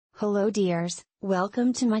Hello dears,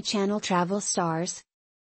 welcome to my channel Travel Stars.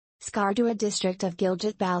 Skardua district of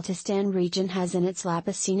Gilgit-Baltistan region has in its lap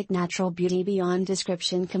a scenic natural beauty beyond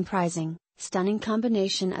description comprising stunning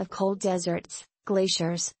combination of cold deserts,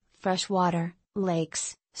 glaciers, fresh water,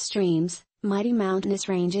 lakes, streams, mighty mountainous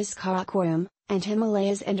ranges Karakoram, and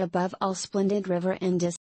Himalayas, and above all splendid river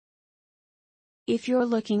Indus. If you're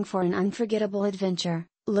looking for an unforgettable adventure,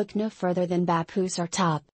 look no further than Bapusar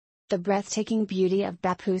Top. The breathtaking beauty of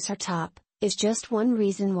Bapusar Top is just one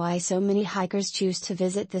reason why so many hikers choose to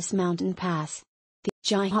visit this mountain pass. The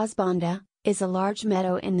Jihazbanda is a large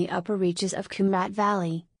meadow in the upper reaches of Kumrat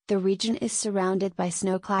Valley. The region is surrounded by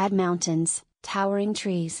snow-clad mountains, towering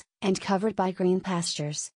trees, and covered by green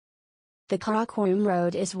pastures. The Karakoram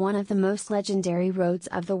Road is one of the most legendary roads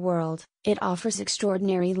of the world. It offers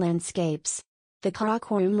extraordinary landscapes. The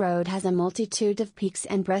Karakoram Road has a multitude of peaks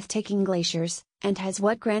and breathtaking glaciers, and has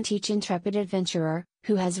what grant each intrepid adventurer,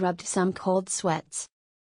 who has rubbed some cold sweats.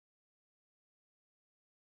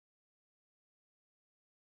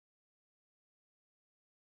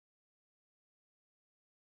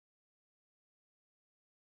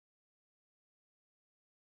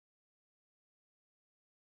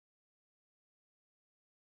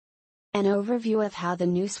 An overview of how the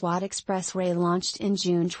new Swat Expressway launched in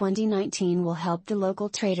June 2019 will help the local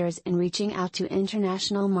traders in reaching out to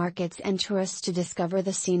international markets and tourists to discover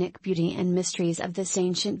the scenic beauty and mysteries of this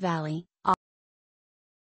ancient valley.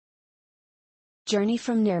 Journey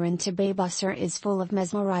from Naran to Bapusar is full of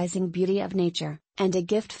mesmerizing beauty of nature, and a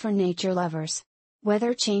gift for nature lovers.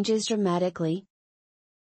 Weather changes dramatically.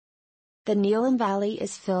 The Neelam Valley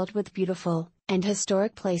is filled with beautiful and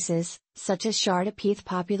historic places, such as Shardapith.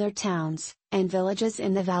 Popular towns and villages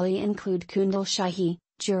in the valley include Kundal Shahi,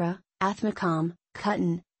 Jura, Athmakam,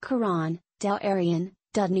 Kutan, Karan, Del Aryan,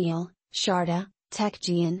 Dudniel, Sharda,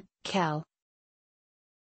 Tekjian, Kel.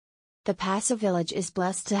 The Passa village is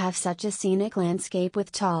blessed to have such a scenic landscape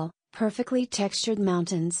with tall, perfectly textured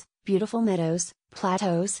mountains, beautiful meadows,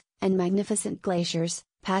 plateaus, and magnificent glaciers.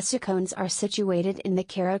 Passa cones are situated in the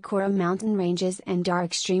Karakoram mountain ranges and are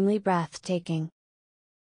extremely breathtaking.